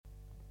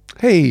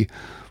Hey,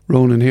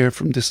 Ronan here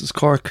from This is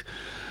Cork.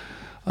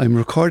 I'm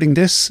recording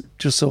this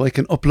just so I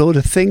can upload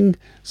a thing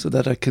so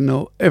that I can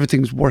know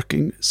everything's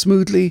working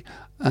smoothly,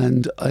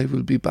 and I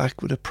will be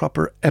back with a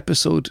proper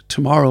episode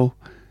tomorrow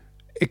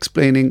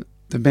explaining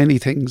the many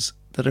things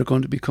that are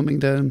going to be coming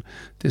down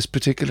this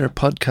particular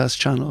podcast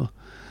channel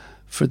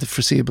for the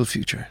foreseeable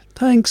future.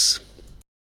 Thanks.